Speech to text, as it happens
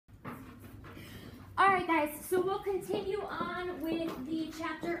All right, guys, so we'll continue on with the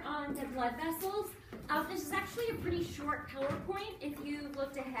chapter on the blood vessels. This is actually a pretty short PowerPoint if you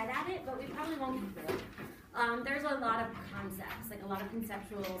looked ahead at it, but we probably won't get through it. There's a lot of concepts, like a lot of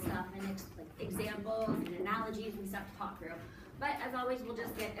conceptual stuff and like examples and analogies and stuff to talk through. But as always, we'll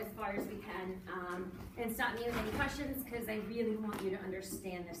just get as far as we can and stop me with any questions because I really want you to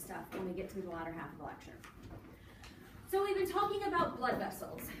understand this stuff when we get to the latter half of the lecture. So we've been talking about blood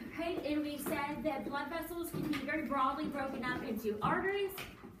vessels, right? And we said that blood vessels can be very broadly broken up into arteries,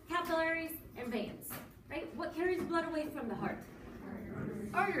 capillaries, and veins, right? What carries blood away from the heart?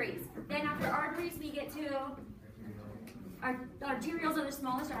 Arteries. Then after arteries, we get to our arterioles are the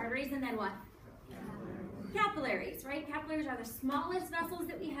smallest arteries, and then what? Capillaries, right? Capillaries are the smallest vessels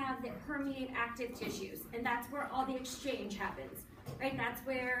that we have that permeate active tissues, and that's where all the exchange happens, right? That's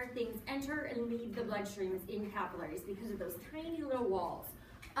where things enter and leave the bloodstreams in capillaries because of those tiny little walls.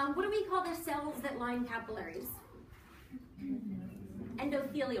 What do we call the cells that line capillaries?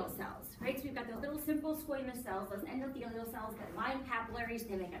 Endothelial cells, right? So we've got the little simple squamous cells, those endothelial cells that line capillaries.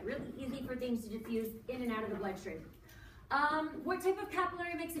 They make it really easy for things to diffuse in and out of the bloodstream. What type of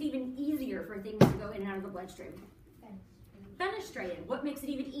capillary makes it even easier for things to go in and out of the bloodstream? Fenestrated. What makes it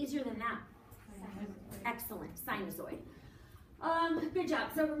even easier than that? Excellent. Sinusoid. Good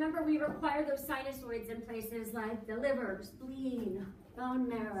job. So remember, we require those sinusoids in places like the liver, spleen, bone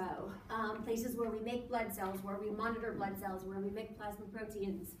marrow, places where we make blood cells, where we monitor blood cells, where we make plasma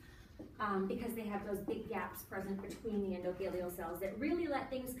proteins, because they have those big gaps present between the endothelial cells that really let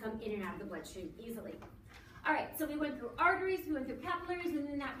things come in and out of the bloodstream easily. All right, so we went through arteries, we went through capillaries, and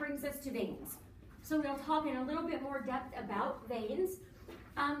then that brings us to veins. So we'll talk in a little bit more depth about veins.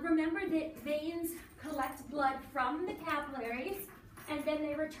 Remember that veins collect blood from the capillaries, and then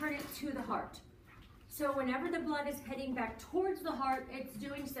they return it to the heart. So whenever the blood is heading back towards the heart, it's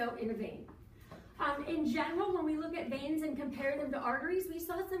doing so in a vein. In general, when we look at veins and compare them to arteries, we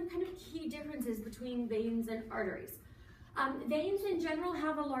saw some kind of key differences between veins and arteries. Veins in general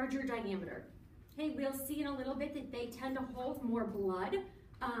have a larger diameter. Okay, we'll see in a little bit that they tend to hold more blood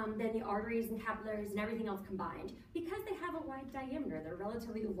than the arteries and capillaries and everything else combined because they have a wide diameter. They're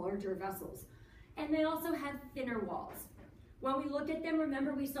relatively larger vessels. And they also have thinner walls. When we looked at them,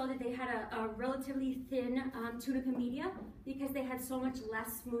 remember we saw that they had a relatively thin tunica media because they had so much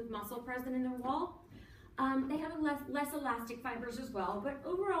less smooth muscle present in their wall. They have less elastic fibers as well, but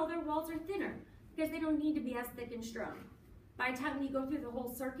overall their walls are thinner because they don't need to be as thick and strong. By the time we go through the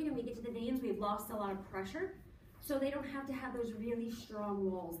whole circuit and we get to the veins, we've lost a lot of pressure, so they don't have to have those really strong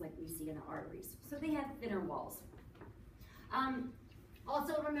walls like we see in the arteries. So they have thinner walls.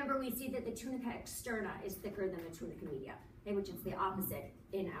 Also remember we see that the tunica externa is thicker than the tunica media, which is the opposite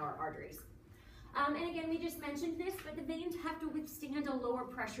in our arteries. And again, we just mentioned this, but the veins have to withstand a lower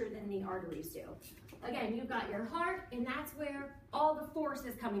pressure than the arteries do. Again, you've got your heart, and that's where all the force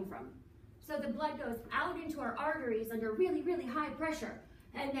is coming from. So the blood goes out into our arteries under really, really high pressure,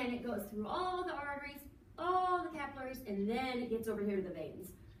 and then it goes through all the arteries, all the capillaries, and then it gets over here to the veins.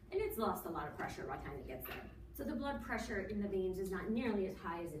 And it's lost a lot of pressure by the time it gets there. So the blood pressure in the veins is not nearly as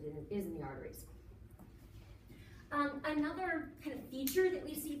high as it is in the arteries. Another kind of feature that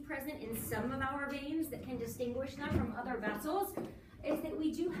we see present in some of our veins that can distinguish them from other vessels is that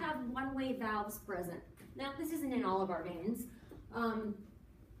we do have one-way valves present. Now, this isn't in all of our veins,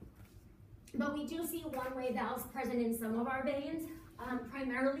 but we do see one-way valves present in some of our veins.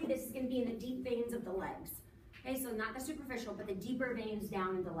 Primarily, this is going to be in the deep veins of the legs. Okay, so not the superficial, but the deeper veins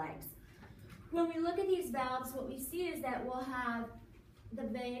down in the legs. When we look at these valves, what we see is that we'll have the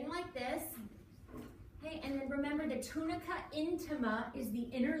vein like this. Okay, and then remember the tunica intima is the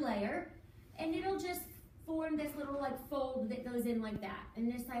inner layer, and it'll just form this little like fold that goes in like that.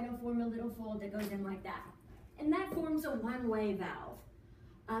 And this side will form a little fold that goes in like that. And that forms a one-way valve.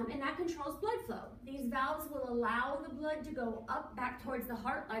 And that controls blood flow. These valves will allow the blood to go up back towards the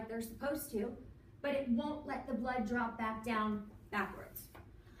heart like they're supposed to, but it won't let the blood drop back down backwards.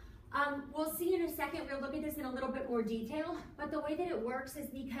 We'll see in a second, we'll look at this in a little bit more detail, but the way that it works is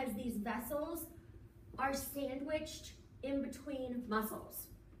because these vessels are sandwiched in between muscles.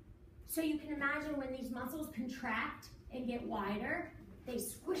 So you can imagine when these muscles contract and get wider, they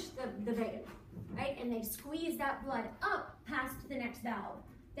squish the vein, right? And they squeeze that blood up past the next valve.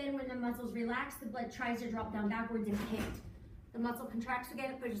 Then when the muscles relax, the blood tries to drop down backwards and can't. The muscle contracts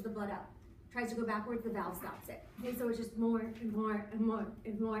again, it pushes the blood up. Tries to go backwards, the valve stops it. Okay, so it's just more and more and more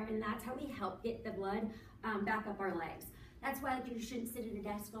and more, and that's how we help get the blood back up our legs. That's why you shouldn't sit at a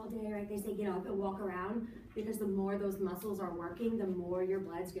desk all day, right? They say get up and walk around, because the more those muscles are working, the more your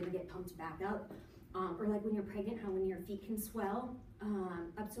blood's gonna get pumped back up. or like when you're pregnant, how when your feet can swell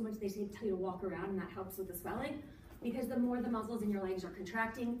up so much, they say tell you to walk around, and that helps with the swelling. Because the more the muscles in your legs are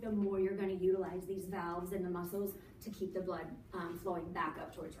contracting, the more you're going to utilize these valves and the muscles to keep the blood flowing back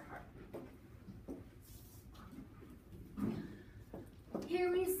up towards your heart.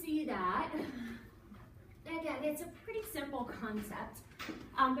 Here we see that. Again, it's a pretty simple concept,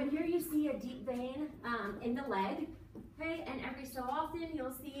 but here you see a deep vein in the leg, okay? And every so often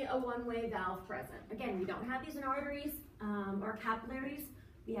you'll see a one-way valve present. Again, we don't have these in arteries or capillaries.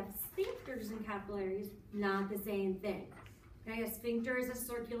 We have sphincters and capillaries, not the same thing. Okay, a sphincter is a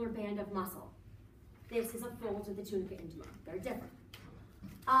circular band of muscle. This is a fold of the tunica intima. They're different.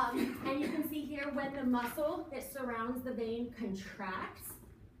 And you can see here when the muscle that surrounds the vein contracts,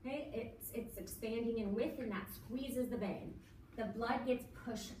 okay, it's expanding in width, and that squeezes the vein. The blood gets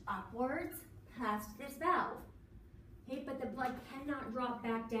pushed upwards past this valve, okay, but the blood cannot drop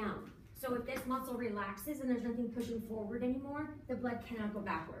back down. So if this muscle relaxes and there's nothing pushing forward anymore, the blood cannot go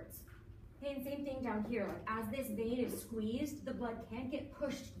backwards. Okay, and same thing down here. Like as this vein is squeezed, the blood can't get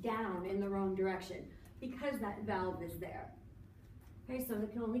pushed down in the wrong direction because that valve is there. Okay, so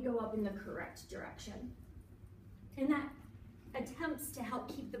it can only go up in the correct direction. And that attempts to help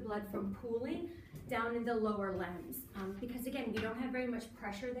keep the blood from pooling down in the lower limbs. Because again, we don't have very much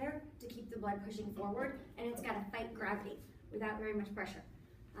pressure there to keep the blood pushing forward, and it's got to fight gravity without very much pressure.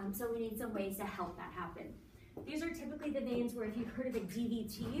 So we need some ways to help that happen. These are typically the veins where if you've heard of a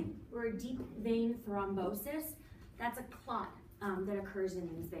DVT, or a deep vein thrombosis, that's a clot that occurs in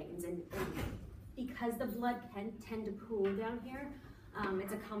these veins. And because the blood can tend to pool down here,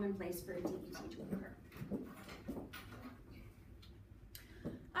 it's a common place for a DVT to occur.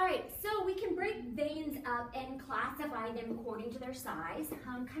 All right, so we can break veins up and classify them according to their size,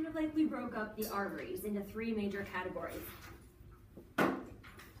 kind of like we broke up the arteries into 3 major categories.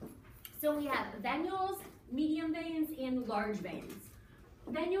 So we have venules, medium veins, and large veins.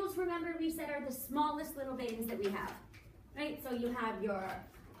 Venules, remember we said, are the smallest little veins that we have, right? So you have your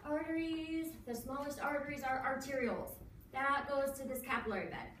arteries, the smallest arteries are arterioles. That goes to this capillary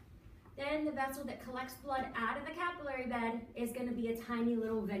bed. Then the vessel that collects blood out of the capillary bed is going to be a tiny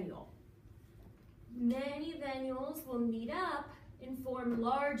little venule. Many venules will meet up and form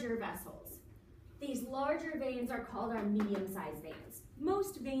larger vessels. These larger veins are called our medium-sized veins.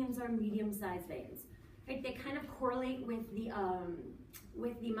 Most veins are medium-sized veins. Right? They kind of correlate with the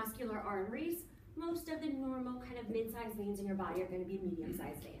muscular arteries. Most of the normal kind of mid-sized veins in your body are going to be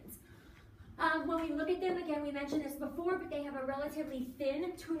medium-sized veins. When we look at them, again, we mentioned this before, but they have a relatively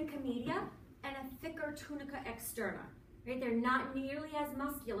thin tunica media and a thicker tunica externa. Right? They're not nearly as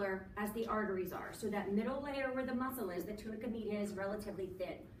muscular as the arteries are. So that middle layer where the muscle is, the tunica media is relatively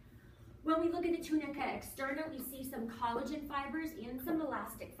thin. When we look at the tunica externa, we see some collagen fibers and some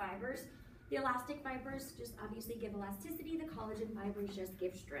elastic fibers. The elastic fibers just obviously give elasticity. The collagen fibers just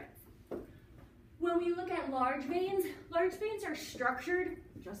give strength. When we look at large veins are structured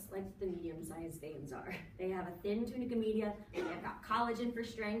just like the medium-sized veins are. They have a thin tunica media, they've got collagen for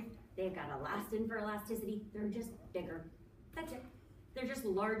strength, they've got elastin for elasticity. They're just bigger. That's it. They're just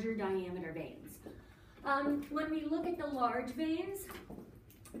larger diameter veins. When we look at the large veins,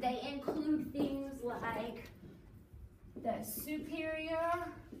 they include things like the superior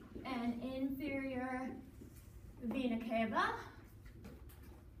and inferior vena cava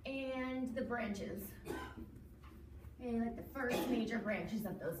and the branches. Okay, like the first major branches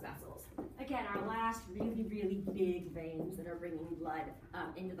of those vessels. Again, our last really, really big veins that are bringing blood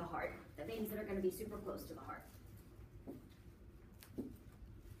into the heart. The veins that are going to be super close to the heart.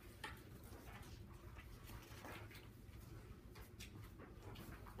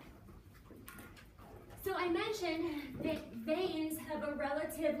 So I mentioned that veins have a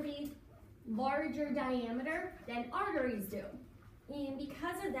relatively larger diameter than arteries do. And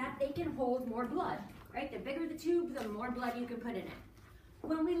because of that, they can hold more blood, right? The bigger the tube, the more blood you can put in it.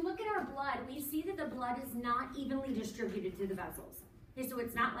 When we look at our blood, we see that the blood is not evenly distributed through the vessels. Okay, so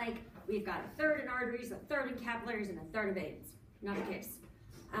it's not like we've got a third in arteries, a third in capillaries, and a third in veins. Not the case.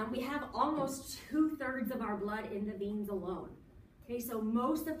 We have almost 2/3 of our blood in the veins alone. Okay, so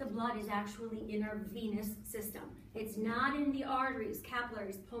most of the blood is actually in our venous system. It's not in the arteries,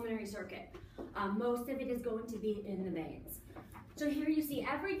 capillaries, pulmonary circuit. Most of it is going to be in the veins. So here you see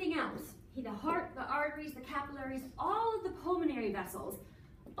everything else. The heart, the arteries, the capillaries, all of the pulmonary vessels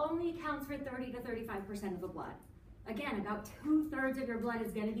only accounts for 30 to 35% of the blood. Again, about 2/3 of your blood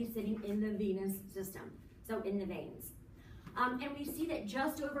is going to be sitting in the venous system, so in the veins. And we see that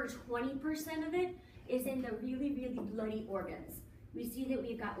just over 20% of it is in the really, really bloody organs. We see that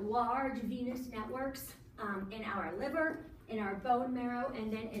we've got large venous networks in our liver, in our bone marrow,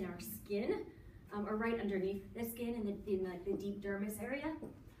 and then in our skin. or right underneath the skin in the deep dermis area.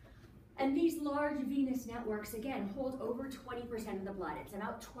 And these large venous networks, again, hold over 20% of the blood. It's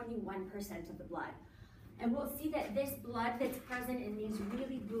about 21% of the blood. And we'll see that this blood that's present in these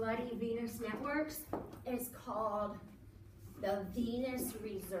really bloody venous networks is called the venous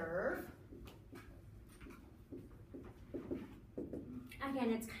reserve.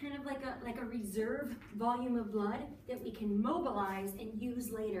 Again, it's kind of like a reserve volume of blood that we can mobilize and use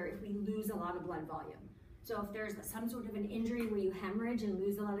later if we lose a lot of blood volume. So if there's some sort of an injury where you hemorrhage and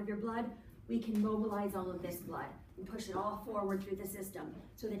lose a lot of your blood, we can mobilize all of this blood and push it all forward through the system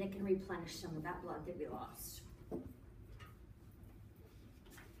so that it can replenish some of that blood that we lost.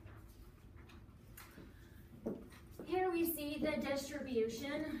 Here we see the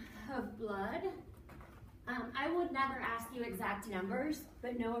distribution of blood. I would never ask you exact numbers,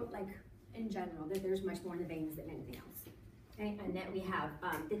 but know, like in general, that there's much more in the veins than anything else. Okay? And that we have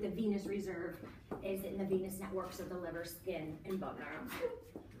that the venous reserve is in the venous networks of the liver, skin, and bone marrow.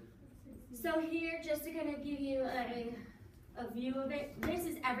 So here, just to kind of give you a view of it, this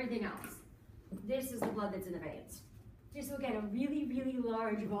is everything else. This is the blood that's in the veins. Just so again, a really, really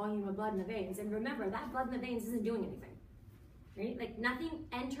large volume of blood in the veins. And remember, that blood in the veins isn't doing anything. Right? Like nothing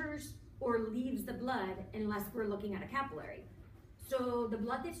enters or leaves the blood unless we're looking at a capillary. So the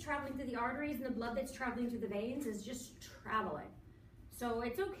blood that's traveling through the arteries and the blood that's traveling through the veins is just traveling. So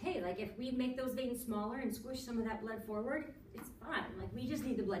it's okay, like if we make those veins smaller and squish some of that blood forward, it's fine. Like we just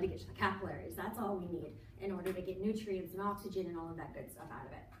need the blood to get to the capillaries. That's all we need in order to get nutrients and oxygen and all of that good stuff out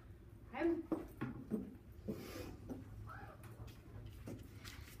of it. Okay?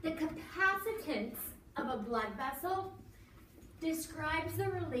 The capacitance of a blood vessel describes the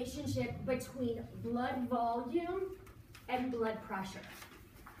relationship between blood volume and blood pressure.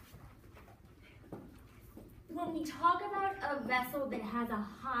 When we talk about a vessel that has a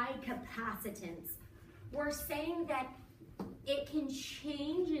high capacitance, we're saying that it can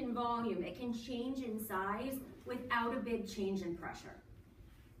change in volume, it can change in size without a big change in pressure.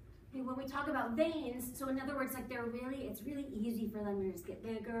 And when we talk about veins, so in other words, like it's really easy for them to just get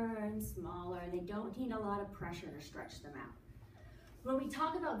bigger and smaller, and they don't need a lot of pressure to stretch them out. When we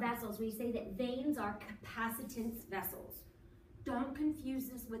talk about vessels, we say that veins are capacitance vessels. Don't confuse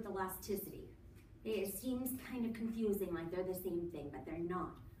this with elasticity. It seems kind of confusing, like they're the same thing, but they're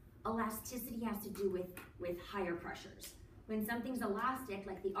not. Elasticity has to do with higher pressures. When something's elastic,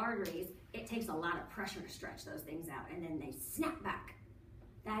 like the arteries, it takes a lot of pressure to stretch those things out, and then they snap back.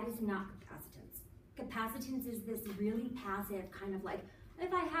 That is not capacitance. Capacitance is this really passive kind of like,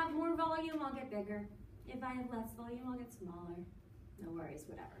 if I have more volume, I'll get bigger. If I have less volume, I'll get smaller. No worries,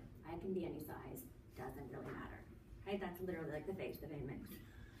 whatever. I can be any size. Doesn't really matter. Right? That's literally like the face the vein makes.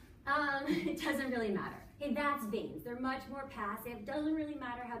 It doesn't really matter. Okay, that's veins. They're much more passive. Doesn't really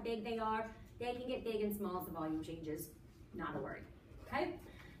matter how big they are. They can get big and small as the volume changes. Not a worry. Okay?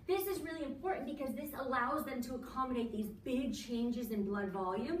 This is really important because this allows them to accommodate these big changes in blood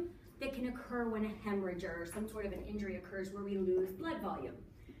volume that can occur when a hemorrhage or some sort of an injury occurs where we lose blood volume.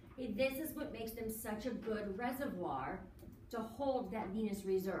 Okay, this is what makes them such a good reservoir to hold that venous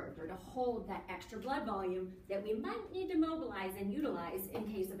reserve or to hold that extra blood volume that we might need to mobilize and utilize in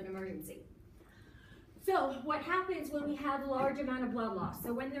case of an emergency. So what happens when we have a large amount of blood loss?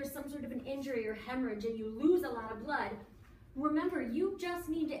 So when there's some sort of an injury or hemorrhage and you lose a lot of blood, remember, you just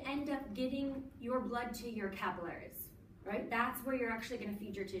need to end up getting your blood to your capillaries, right? That's where you're actually going to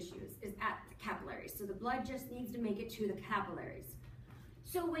feed your tissues, is at the capillaries. So the blood just needs to make it to the capillaries.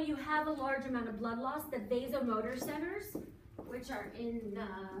 So when you have a large amount of blood loss, the vasomotor centers, which are in the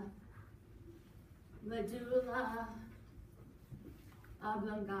medulla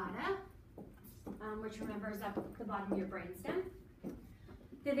oblongata, which remember is up at the bottom of your brainstem.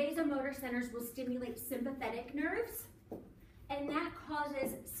 The vasomotor centers will stimulate sympathetic nerves, and that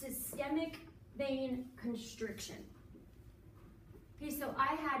causes systemic vein constriction. Okay, so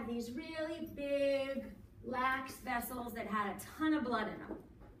I had these really big, lax vessels that had a ton of blood in them,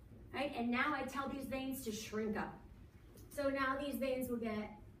 right? And now I tell these veins to shrink up. So now these veins will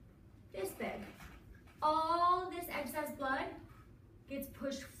get this big. All this excess blood gets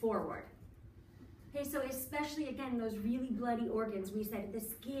pushed forward. Okay, so especially, again, those really bloody organs, we said the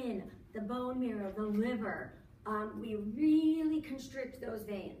skin, the bone marrow, the liver, we really constrict those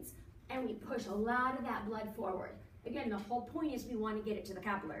veins and we push a lot of that blood forward. Again, the whole point is we want to get it to the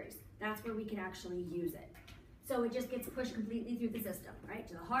capillaries. That's where we can actually use it. So it just gets pushed completely through the system, right?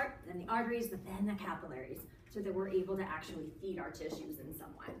 To the heart, then the arteries, but then the capillaries, so that we're able to actually feed our tissues in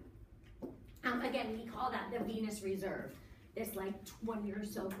some way. Again, we call that the venous reserve. This like 20 or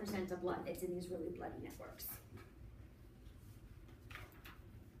so % of blood that's in these really bloody networks.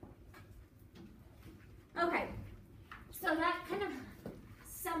 So that kind of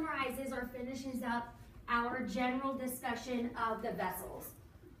summarizes or finishes up our general discussion of the vessels.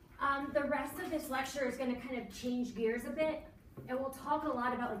 The rest of this lecture is going to kind of change gears a bit, and we'll talk a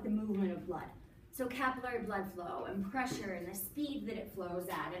lot about like the movement of blood. So capillary blood flow and pressure and the speed that it flows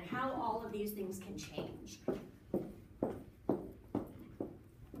at and how all of these things can change.